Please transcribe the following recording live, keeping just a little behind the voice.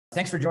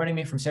Thanks for joining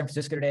me from San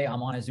Francisco today.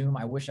 I'm on a Zoom.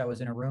 I wish I was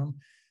in a room,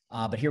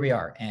 but here we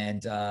are.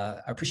 And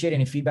I appreciate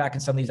any feedback on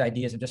some of these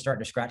ideas. I'm just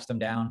starting to scratch them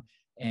down,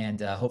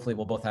 and hopefully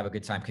we'll both have a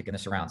good time kicking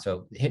this around.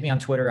 So hit me on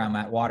Twitter. I'm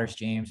at Waters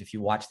James. If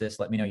you watch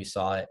this, let me know you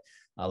saw it.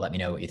 Let me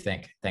know what you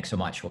think. Thanks so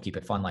much. We'll keep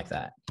it fun like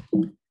that.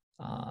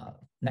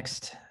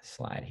 Next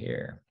slide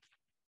here.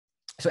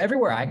 So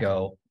everywhere I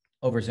go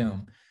over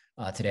Zoom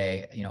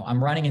today,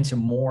 I'm running into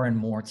more and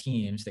more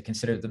teams that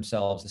consider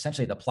themselves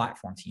essentially the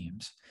platform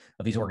teams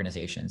of these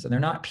organizations. And they're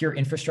not pure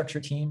infrastructure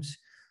teams.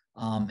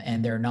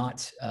 And they're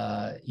not,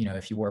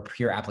 if you were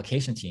pure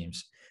application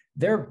teams.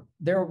 Their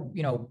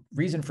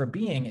reason for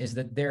being is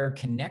that they're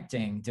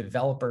connecting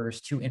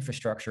developers to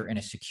infrastructure in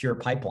a secure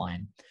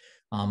pipeline,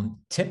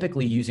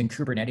 typically using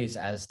Kubernetes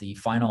as the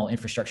final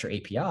infrastructure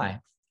API.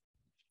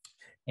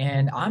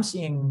 And I'm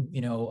seeing,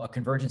 a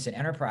convergence in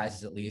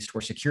enterprises, at least,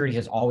 where security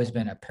has always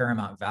been a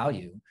paramount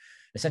value.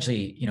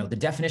 Essentially, the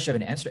definition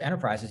of an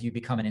enterprise is you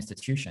become an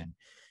institution.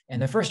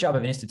 And the first job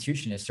of an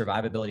institution is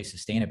survivability,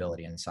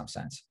 sustainability in some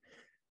sense.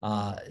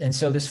 And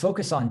so this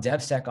focus on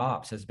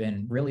DevSecOps has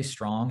been really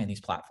strong in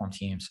these platform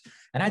teams.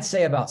 And I'd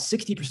say about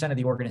 60% of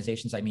the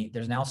organizations I meet,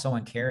 there's now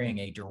someone carrying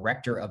a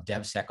director of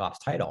DevSecOps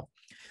title.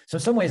 So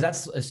in some ways,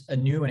 that's a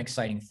new and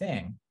exciting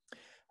thing.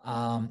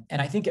 And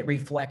I think it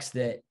reflects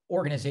that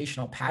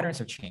organizational patterns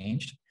have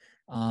changed.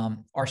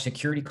 Our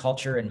security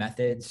culture and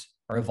methods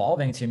are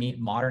evolving to meet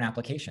modern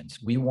applications.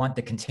 We want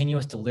the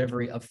continuous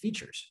delivery of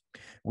features.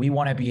 We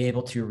want to be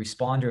able to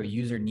respond to a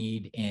user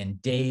need in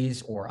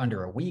days or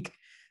under a week,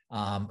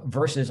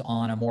 versus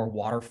on a more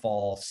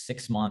waterfall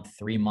 6-month,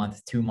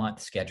 3-month,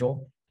 2-month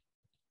schedule.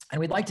 And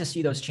we'd like to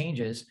see those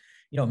changes,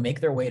 make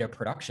their way to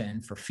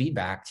production for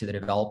feedback to the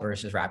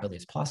developers as rapidly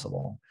as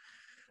possible.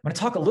 I'm going to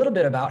talk a little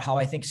bit about how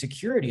I think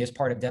security as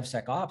part of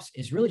DevSecOps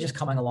is really just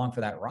coming along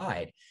for that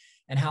ride,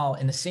 and how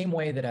in the same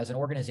way that as an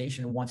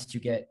organization wants to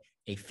get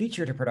a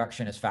feature to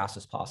production as fast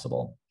as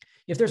possible,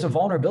 if there's a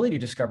vulnerability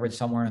discovered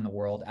somewhere in the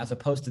world, as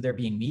opposed to there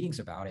being meetings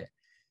about it,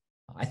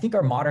 I think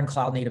our modern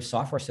cloud native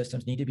software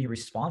systems need to be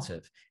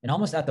responsive, and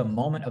almost at the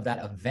moment of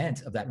that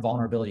event of that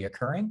vulnerability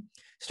occurring,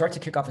 start to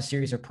kick off a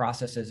series of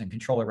processes and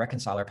controller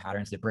reconciler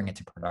patterns that bring it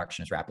to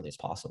production as rapidly as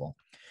possible.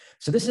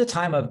 So this is a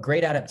time of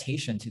great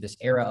adaptation to this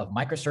era of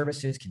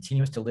microservices,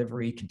 continuous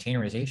delivery,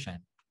 containerization.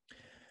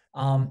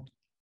 And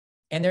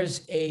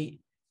there's a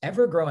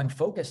ever-growing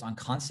focus on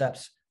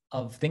concepts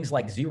of things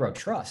like zero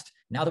trust.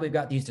 Now that we've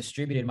got these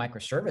distributed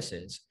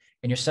microservices,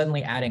 and you're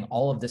suddenly adding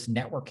all of this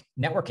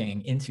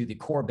networking into the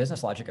core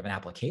business logic of an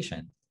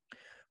application.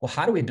 Well,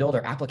 how do we build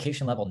our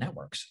application level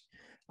networks?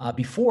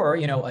 Before,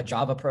 a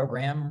Java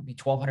program,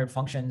 1,200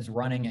 functions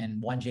running in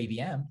one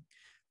JVM,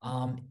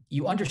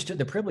 you understood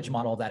the privilege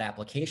model of that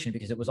application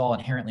because it was all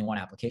inherently one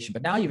application.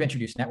 But now you've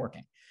introduced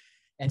networking.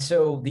 And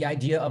so the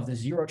idea of the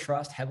zero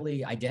trust,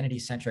 heavily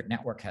identity-centric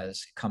network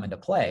has come into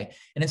play.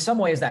 And in some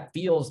ways, that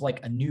feels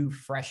like a new,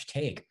 fresh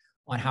take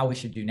on how we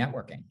should do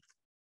networking.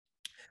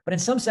 But in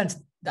some sense,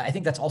 I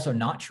think that's also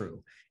not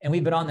true. And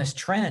we've been on this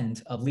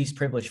trend of least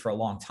privilege for a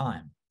long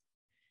time.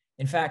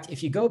 In fact,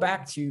 if you go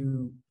back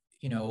to,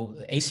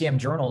 ACM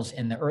journals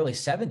in the early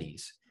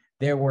 70s,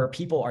 there were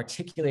people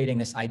articulating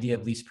this idea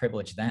of least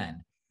privilege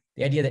then.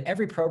 The idea that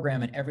every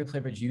program and every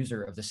privileged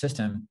user of the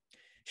system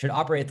should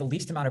operate at the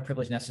least amount of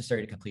privilege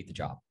necessary to complete the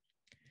job.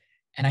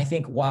 And I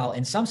think while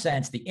in some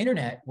sense, the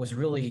internet was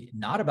really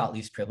not about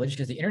least privilege,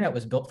 because the internet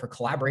was built for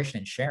collaboration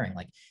and sharing,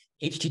 like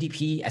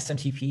HTTP,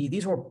 SMTP,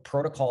 these were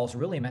protocols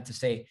really meant to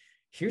say,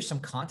 here's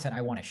some content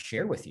I want to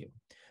share with you.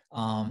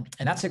 And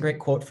that's a great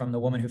quote from the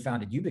woman who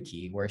founded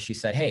YubiKey, where she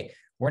said, hey,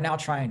 we're now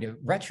trying to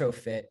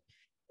retrofit,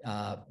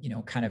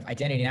 kind of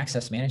identity and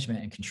access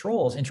management and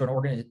controls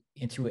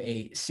into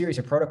a series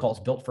of protocols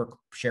built for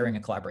sharing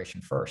and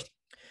collaboration first.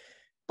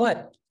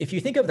 But if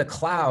you think of the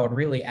cloud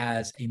really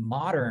as a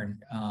modern,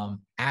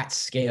 at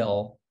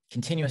scale,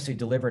 continuously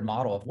delivered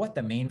model of what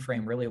the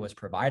mainframe really was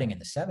providing in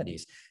the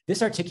 70s,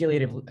 this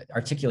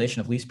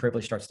articulation of least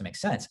privilege starts to make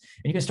sense.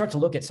 And you can start to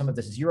look at some of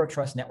the zero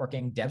trust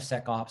networking,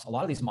 DevSecOps, a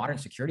lot of these modern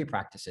security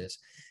practices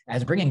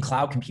as bringing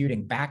cloud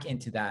computing back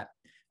into that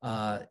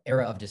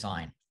era of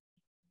design.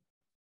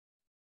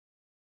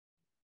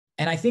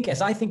 And I think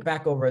as I think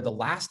back over the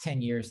last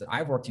 10 years that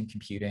I've worked in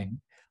computing,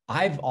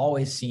 I've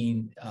always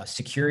seen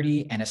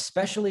security and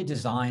especially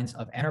designs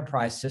of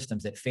enterprise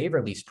systems that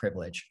favor least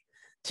privilege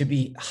to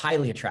be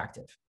highly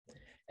attractive.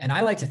 And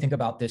I like to think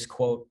about this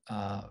quote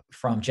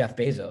from Jeff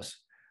Bezos,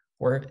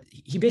 where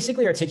he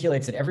basically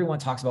articulates that everyone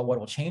talks about what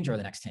will change over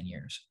the next 10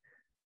 years,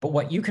 but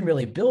what you can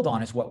really build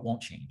on is what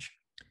won't change.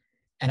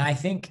 And I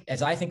think,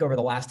 as I think over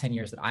the last 10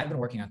 years that I've been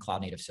working on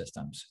cloud native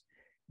systems,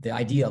 the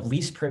idea of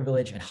least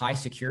privilege and high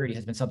security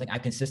has been something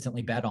I've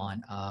consistently bet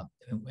on,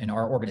 and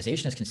our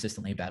organization has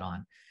consistently bet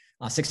on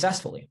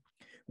successfully.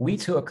 We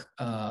took,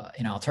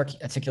 and I'll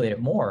articulate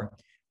it more,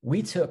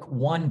 we took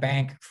one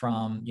bank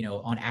from,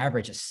 on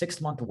average, a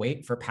 6-month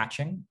wait for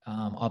patching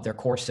of their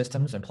core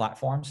systems and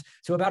platforms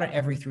to about an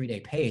every 3-day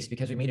pace,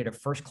 because we made it a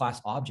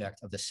first-class object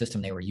of the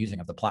system they were using,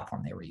 of the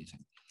platform they were using.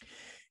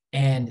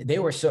 And they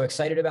were so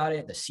excited about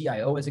it. The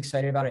CIO was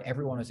excited about it.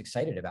 Everyone was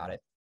excited about it.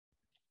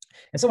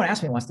 And someone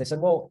asked me once, they said,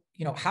 well,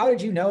 how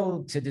did you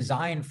know to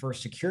design for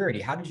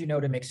security? How did you know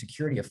to make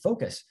security a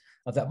focus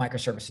of that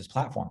microservices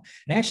platform?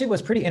 And I actually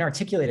was pretty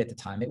inarticulate at the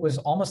time. It was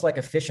almost like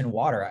a fish in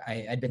water.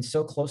 I'd been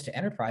so close to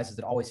enterprises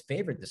that always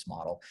favored this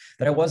model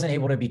that I wasn't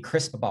able to be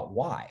crisp about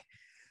why.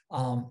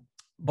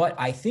 But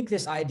I think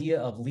this idea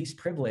of least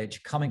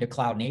privilege coming to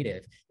cloud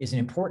native is an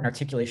important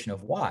articulation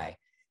of why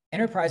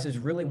enterprises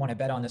really want to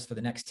bet on this for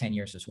the next 10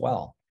 years as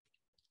well.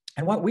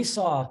 And what we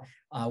saw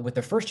with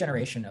the first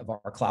generation of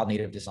our cloud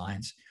native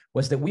designs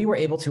was that we were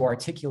able to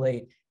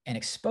articulate and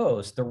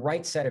expose the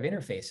right set of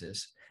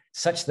interfaces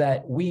such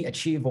that we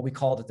achieved what we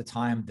called at the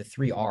time the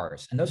 3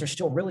 R's. And those are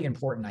still really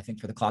important, I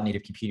think, for the cloud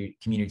native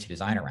community to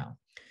design around.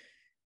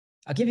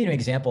 I'll give you an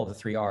example of the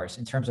 3 R's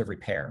in terms of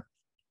repair.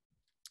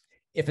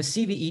 If a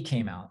CVE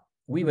came out,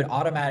 we would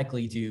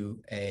automatically do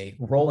a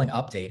rolling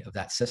update of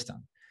that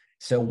system.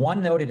 So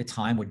one node at a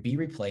time would be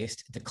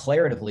replaced.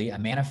 Declaratively, a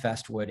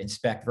manifest would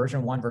inspect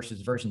version 1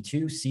 versus version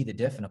 2, see the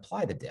diff, and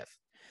apply the diff.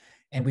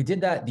 And we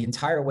did that the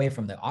entire way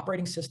from the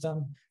operating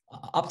system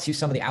up to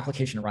some of the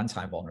application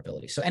runtime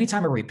vulnerabilities. So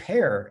anytime a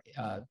repair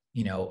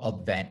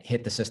event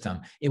hit the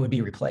system, it would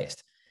be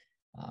replaced.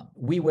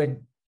 We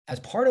would, as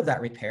part of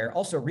that repair,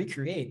 also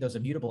recreate those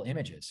immutable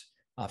images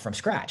from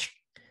scratch.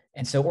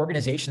 And so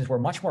organizations were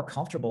much more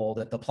comfortable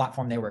that the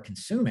platform they were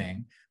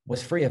consuming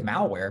was free of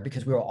malware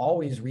because we were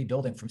always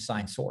rebuilding from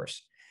signed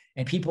source.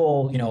 And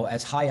people,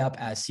 as high up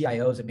as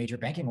CIOs at major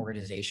banking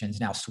organizations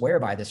now swear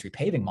by this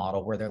repaving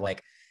model where they're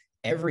like,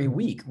 every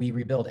week we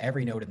rebuild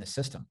every node in the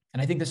system.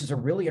 And I think this is a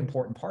really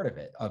important part of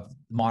it, of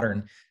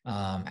modern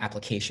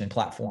application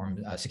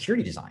platform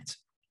security designs.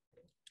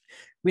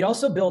 We'd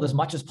also build as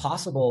much as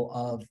possible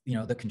of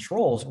the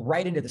controls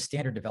right into the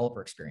standard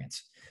developer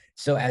experience.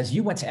 So as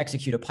you went to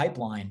execute a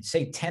pipeline,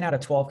 say 10 out of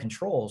 12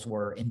 controls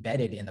were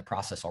embedded in the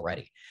process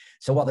already.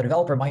 So while the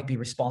developer might be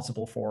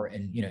responsible for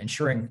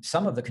ensuring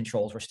some of the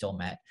controls were still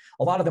met,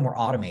 a lot of them were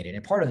automated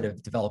and part of the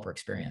developer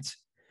experience.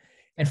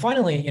 And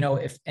finally,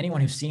 if anyone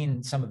who's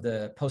seen some of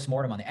the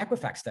postmortem on the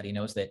Equifax study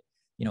knows that,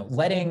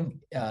 letting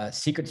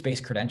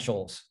secrets-based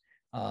credentials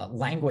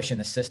languish in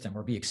the system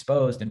or be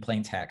exposed in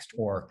plain text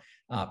or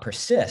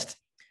persist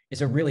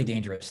is a really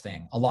dangerous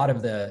thing. A lot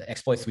of the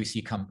exploits we see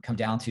come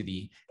down to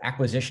the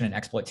acquisition and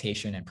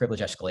exploitation and privilege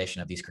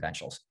escalation of these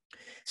credentials.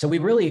 So we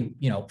really,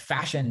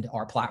 fashioned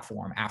our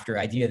platform after the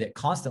idea that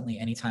constantly,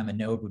 anytime a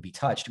node would be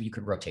touched, you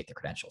could rotate the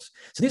credentials.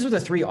 So these were the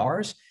 3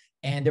 R's.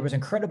 And there was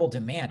incredible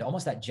demand,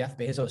 almost that Jeff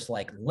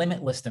Bezos-like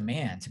limitless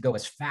demand to go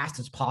as fast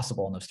as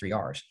possible in those 3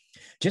 R's.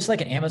 Just like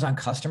an Amazon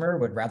customer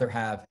would rather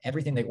have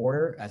everything they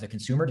order as a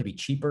consumer to be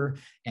cheaper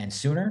and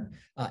sooner,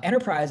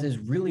 enterprises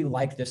really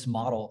like this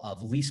model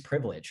of least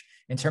privilege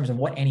in terms of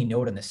what any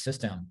node in the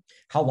system,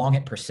 how long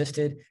it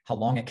persisted, how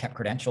long it kept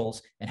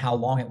credentials, and how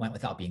long it went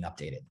without being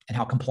updated, and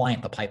how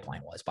compliant the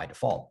pipeline was by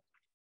default.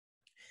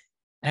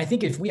 And I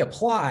think if we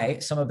apply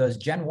some of those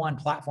Gen 1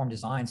 platform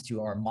designs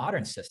to our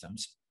modern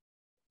systems,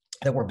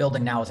 that we're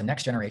building now as a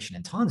next generation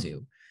in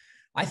Tanzu,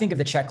 I think of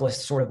the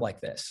checklist sort of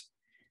like this.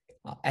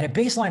 At a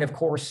baseline, of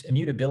course,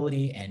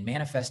 immutability and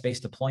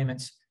manifest-based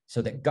deployments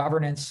so that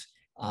governance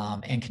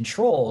and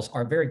controls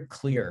are very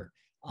clear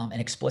and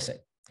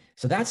explicit.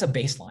 So that's a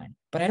baseline,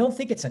 but I don't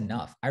think it's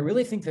enough. I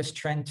really think this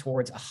trend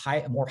towards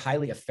a more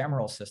highly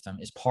ephemeral system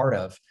is part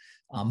of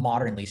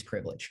modern least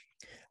privilege.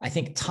 I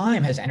think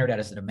time has entered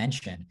as a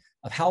dimension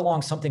of how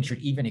long something should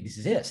even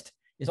exist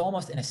is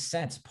almost, in a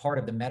sense, part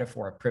of the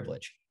metaphor of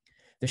privilege.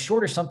 The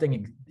shorter something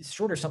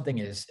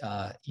is,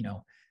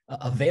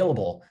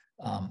 available,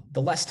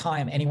 the less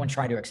time anyone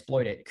trying to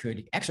exploit it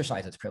could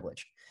exercise its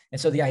privilege.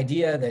 And so the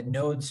idea that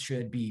nodes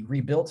should be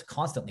rebuilt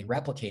constantly,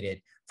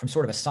 replicated from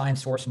sort of a signed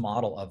source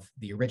model of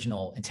the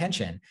original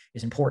intention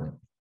is important.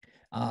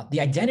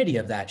 The identity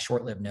of that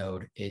short-lived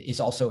node is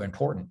also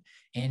important.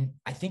 And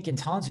I think in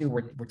Tanzu,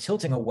 we're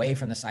tilting away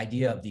from this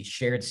idea of these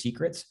shared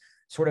secrets,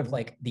 sort of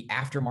like the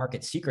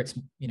aftermarket secrets,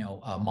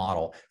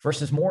 model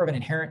versus more of an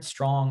inherent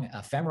strong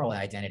ephemeral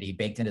identity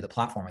baked into the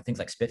platform with things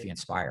like Spiffy and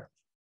Spire.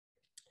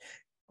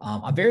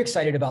 I'm very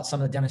excited about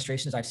some of the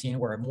demonstrations I've seen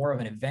where more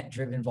of an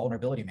event-driven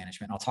vulnerability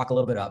management. I'll talk a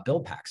little bit about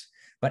build packs,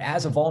 but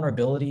as a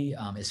vulnerability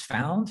is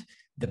found,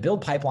 the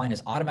build pipeline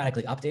is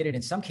automatically updated.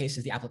 In some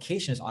cases, the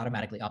application is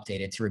automatically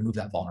updated to remove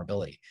that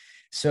vulnerability.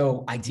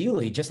 So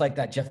ideally, just like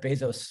that Jeff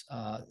Bezos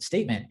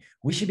statement,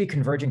 we should be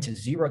converging to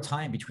 0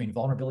 time between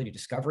vulnerability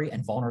discovery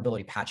and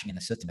vulnerability patching in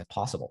the system if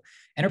possible.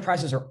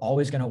 Enterprises are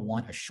always going to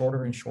want a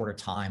shorter and shorter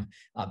time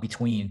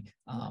between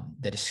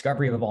the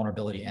discovery of a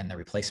vulnerability and the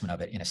replacement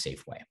of it in a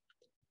safe way.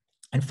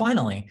 And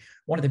finally,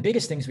 one of the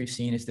biggest things we've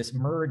seen is this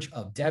merge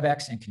of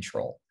DevX and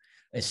control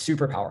is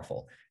super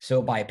powerful.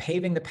 So by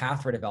paving the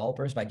path for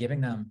developers, by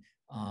giving them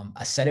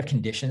a set of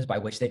conditions by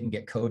which they can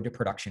get code to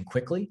production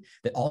quickly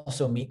that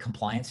also meet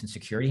compliance and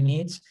security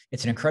needs,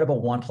 it's an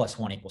incredible 1 +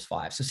 1 =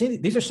 5. So see,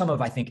 these are some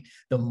of, I think,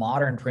 the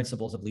modern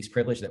principles of least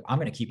privilege that I'm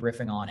going to keep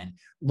riffing on and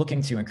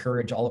looking to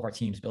encourage all of our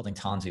teams building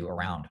Tanzu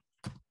around.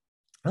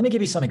 Let me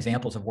give you some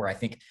examples of where I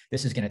think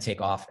this is going to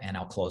take off, and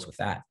I'll close with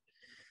that.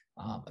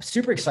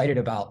 Super excited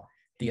about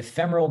the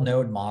ephemeral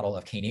node model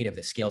of Knative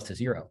that scales to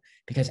zero.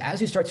 Because as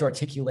you start to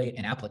articulate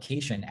an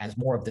application as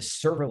more of the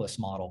serverless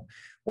model,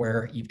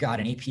 where you've got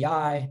an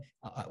API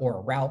or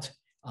a route,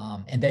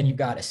 and then you've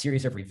got a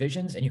series of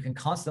revisions, and you can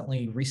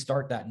constantly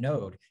restart that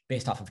node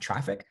based off of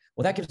traffic.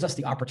 Well, that gives us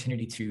the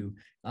opportunity to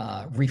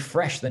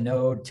refresh the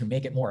node, to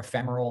make it more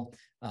ephemeral,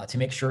 to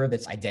make sure that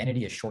its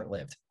identity is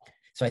short-lived.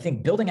 So I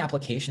think building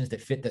applications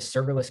that fit the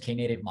serverless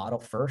Knative model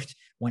first,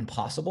 when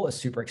possible, is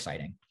super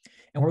exciting.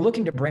 And we're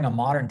looking to bring a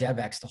modern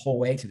DevX the whole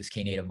way to this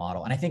Knative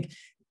model. And I think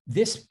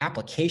this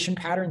application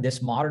pattern,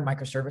 this modern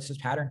microservices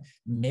pattern,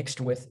 mixed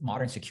with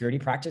modern security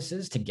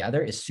practices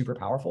together is super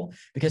powerful,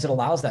 because it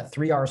allows that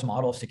 3 Rs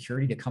model of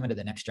security to come into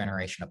the next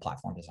generation of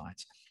platform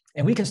designs.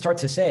 And we can start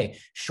to say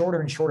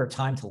shorter and shorter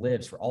time to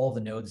lives for all of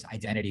the nodes,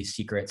 identities,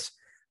 secrets,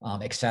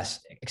 access,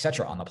 et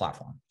cetera, on the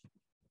platform.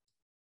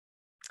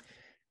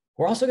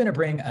 We're also going to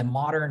bring a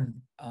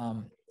modern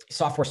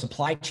software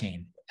supply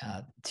chain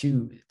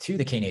to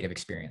the Knative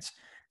experience.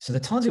 So the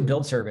Tanzu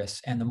build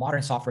service and the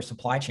modern software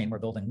supply chain we're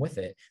building with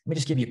it, let me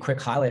just give you a quick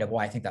highlight of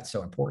why I think that's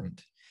so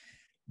important.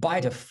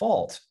 By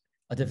default,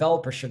 a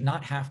developer should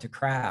not have to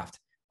craft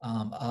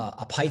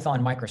a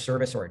Python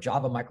microservice or a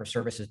Java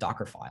microservices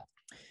Docker file.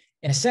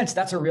 In a sense,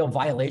 that's a real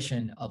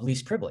violation of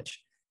least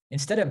privilege.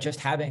 Instead of just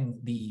having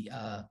the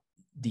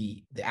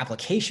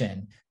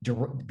application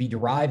be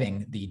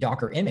deriving the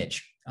Docker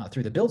image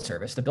through the build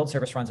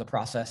service runs a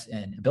process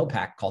in a build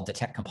pack called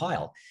detect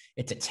compile.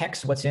 It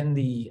detects what's in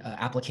the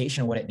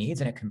application, what it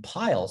needs, and it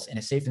compiles in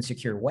a safe and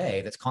secure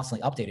way that's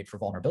constantly updated for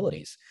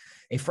vulnerabilities,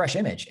 a fresh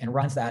image, and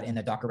runs that in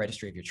the Docker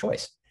registry of your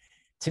choice.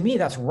 To me,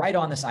 that's right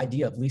on this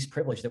idea of least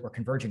privilege that we're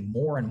converging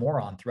more and more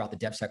on throughout the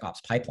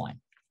DevSecOps pipeline.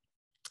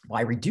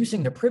 By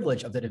reducing the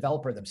privilege of the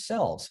developer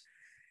themselves,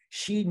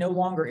 she no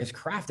longer is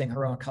crafting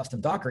her own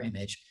custom Docker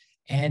image,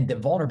 and the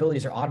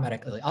vulnerabilities are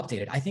automatically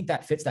updated. I think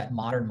that fits that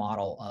modern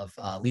model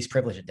of least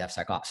privilege at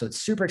DevSecOps. So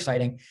it's super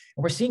exciting. And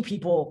we're seeing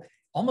people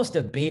almost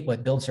debate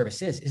what build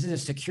service is. Is it a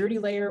security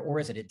layer, or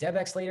is it a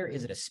DevX layer?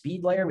 Is it a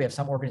speed layer? We have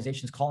some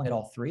organizations calling it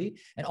all three,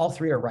 and all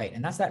three are right.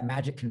 And that's that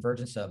magic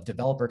convergence of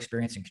developer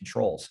experience and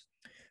controls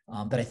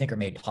that I think are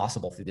made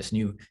possible through this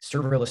new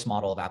serverless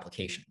model of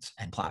applications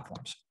and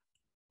platforms.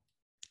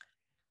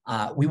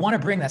 We want to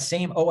bring that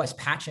same OS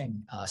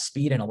patching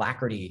speed and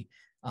alacrity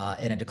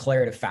in a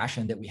declarative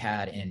fashion that we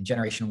had in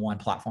generation 1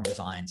 platform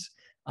designs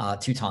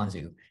to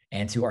Tanzu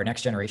and to our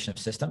next generation of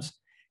systems.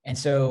 And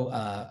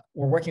so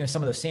we're working with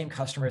some of those same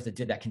customers that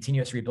did that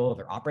continuous rebuild of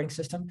their operating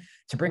system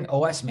to bring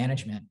OS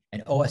management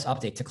and OS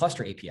update to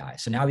cluster API.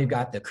 So now we've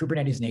got the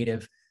Kubernetes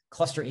native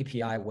cluster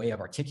API way of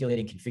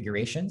articulating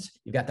configurations.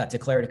 You've got that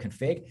declarative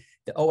config.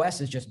 The OS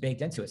is just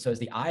baked into it. So as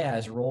the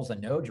IaaS rolls a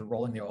node, you're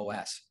rolling the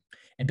OS.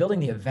 And building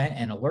the event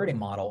and alerting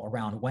model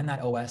around when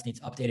that OS needs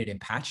updated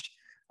and patched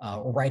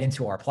right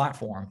into our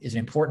platform is an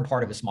important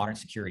part of this modern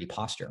security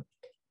posture.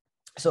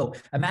 So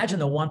imagine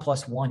the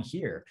 1+1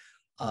 here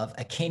of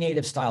a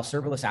Knative style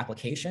serverless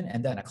application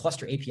and then a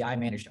cluster API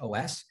managed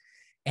OS.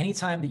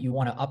 Anytime that you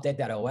want to update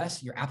that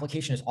OS, your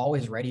application is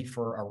always ready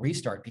for a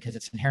restart because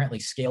it's inherently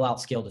scale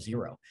out, scale to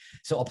zero.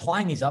 So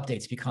applying these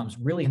updates becomes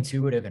really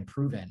intuitive and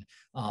proven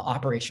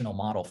operational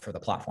model for the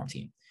platform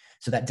team.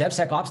 So that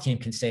DevSecOps team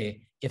can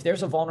say, if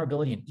there's a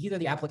vulnerability in either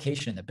the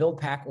application in the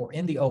build pack or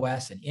in the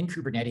OS and in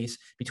Kubernetes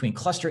between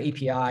cluster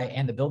API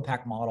and the build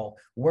pack model,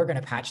 we're going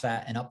to patch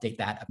that and update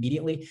that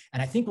immediately.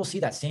 And I think we'll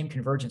see that same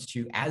convergence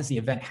too. As the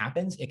event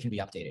happens, it can be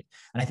updated.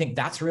 And I think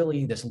that's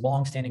really this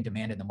long-standing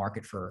demand in the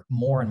market for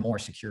more and more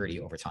security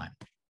over time.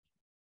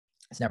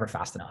 It's never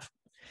fast enough.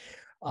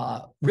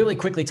 Really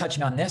quickly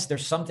touching on this,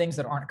 there's some things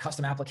that aren't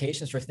custom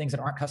applications for things that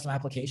aren't custom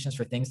applications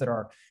for things that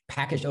are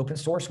packaged open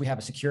source. We have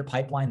a secure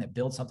pipeline that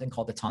builds something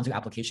called the Tanzu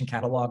application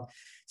catalog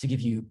to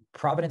give you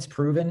provenance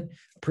proven,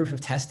 proof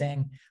of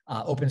testing,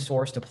 open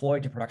source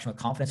deployed to production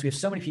with confidence. We have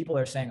so many people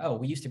that are saying, oh,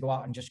 we used to go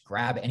out and just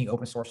grab any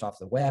open source off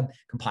the web,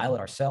 compile it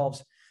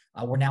ourselves.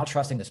 We're now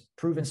trusting this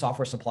proven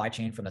software supply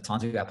chain from the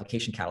Tanzu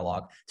application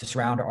catalog to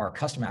surround our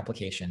custom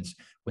applications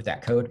with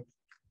that code.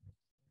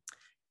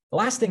 The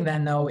last thing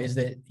then, though, is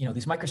that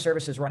these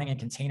microservices running in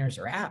containers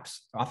are apps,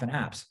 often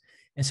apps.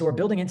 And so we're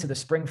building into the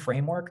Spring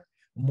framework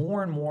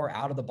more and more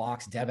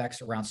out-of-the-box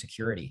DevX around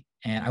security.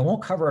 And I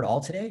won't cover it all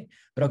today,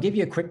 but I'll give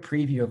you a quick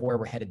preview of where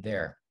we're headed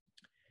there.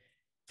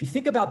 If you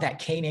think about that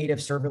Knative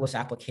serverless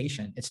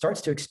application, it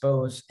starts to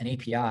expose an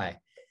API.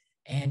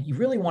 And you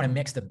really want to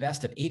mix the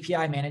best of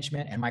API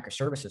management and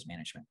microservices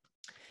management.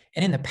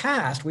 And in the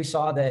past, we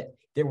saw that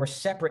there were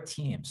separate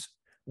teams.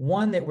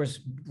 One that was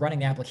running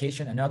the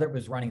application, another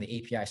was running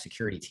the API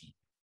security team.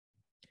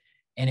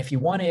 And if you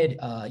wanted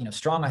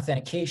strong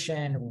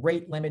authentication,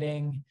 rate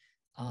limiting,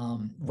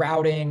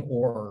 routing,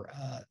 or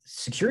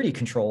security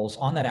controls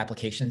on that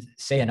application,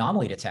 say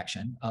anomaly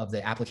detection of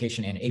the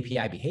application and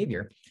API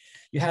behavior,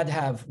 you had to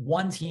have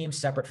one team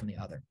separate from the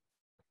other.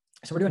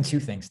 So we're doing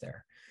two things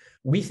there.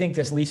 We think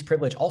this least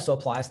privilege also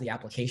applies to the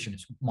application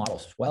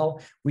models as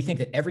well. We think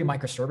that every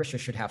microservice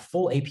should have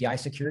full API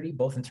security,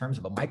 both in terms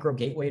of a micro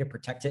gateway to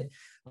protect it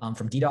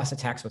from DDoS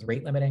attacks with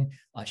rate limiting.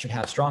 It should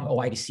have strong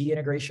OIDC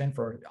integration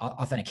for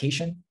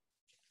authentication.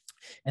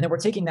 And then we're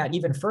taking that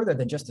even further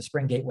than just the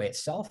Spring Gateway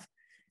itself.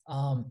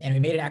 And we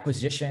made an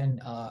acquisition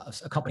of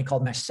a company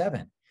called Mesh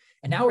 7.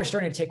 And now we're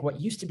starting to take what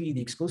used to be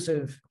the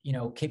exclusive,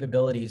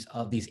 capabilities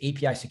of these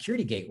API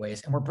security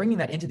gateways, and we're bringing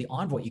that into the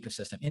Envoy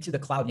ecosystem, into the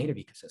cloud native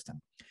ecosystem.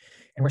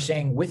 And we're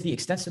saying with the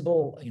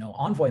extensible,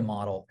 Envoy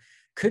model,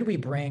 could we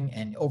bring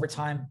and over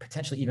time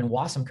potentially even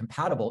WASM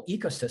compatible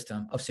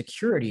ecosystem of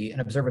security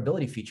and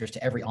observability features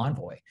to every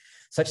Envoy,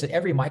 such that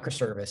every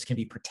microservice can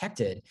be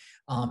protected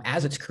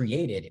as it's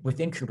created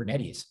within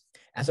Kubernetes,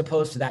 as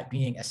opposed to that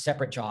being a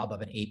separate job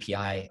of an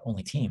API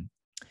only team.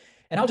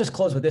 And I'll just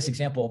close with this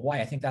example of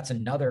why I think that's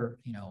another,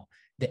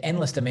 the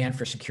endless demand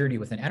for security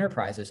within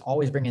enterprises,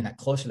 always bringing that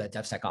closer to that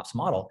DevSecOps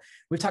model.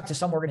 We've talked to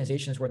some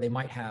organizations where they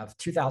might have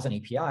 2,000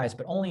 APIs,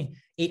 but only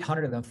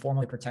 800 of them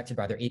formally protected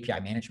by their API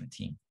management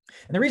team.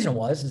 And the reason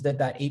is that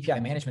API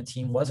management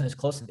team wasn't as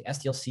close to the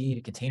SDLC,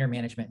 to container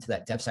management, to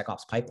that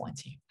DevSecOps pipeline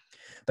team.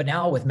 But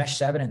now with Mesh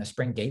 7 and the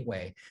Spring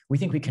Gateway, we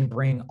think we can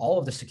bring all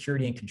of the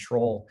security and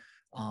control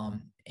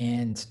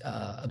and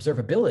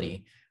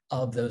observability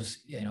of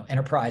those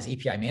enterprise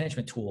API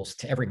management tools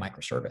to every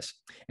microservice.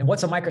 And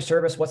what's a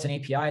microservice? What's an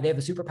API? They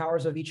have the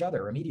superpowers of each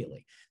other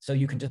immediately. So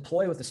you can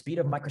deploy with the speed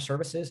of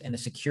microservices and the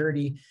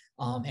security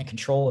and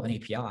control of an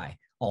API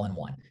all in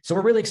one. So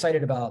we're really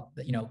excited about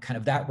kind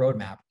of that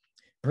roadmap,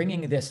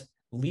 bringing this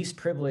least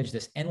privilege,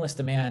 this endless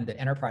demand that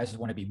enterprises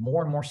want to be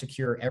more and more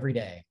secure every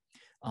day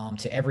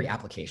to every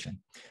application.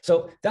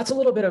 So that's a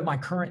little bit of my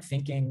current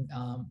thinking.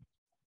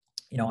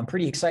 I'm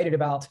pretty excited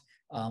about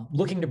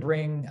looking to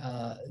bring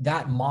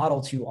that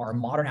model to our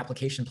modern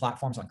application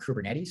platforms on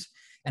Kubernetes.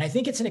 And I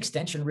think it's an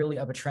extension really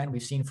of a trend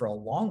we've seen for a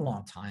long,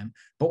 long time,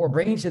 but we're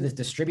bringing to this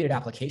distributed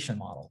application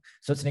model.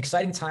 So it's an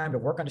exciting time to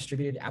work on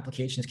distributed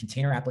applications,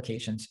 container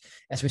applications,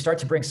 as we start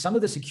to bring some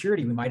of the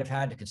security we might have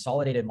had to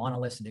consolidated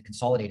monoliths and to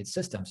consolidated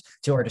systems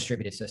to our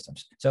distributed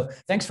systems. So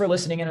thanks for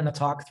listening in on the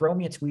talk. Throw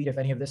me a tweet if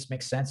any of this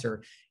makes sense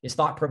or is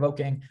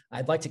thought-provoking.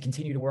 I'd like to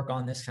continue to work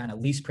on this kind of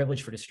least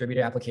privilege for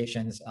distributed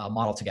applications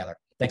model together.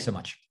 Thanks so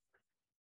much.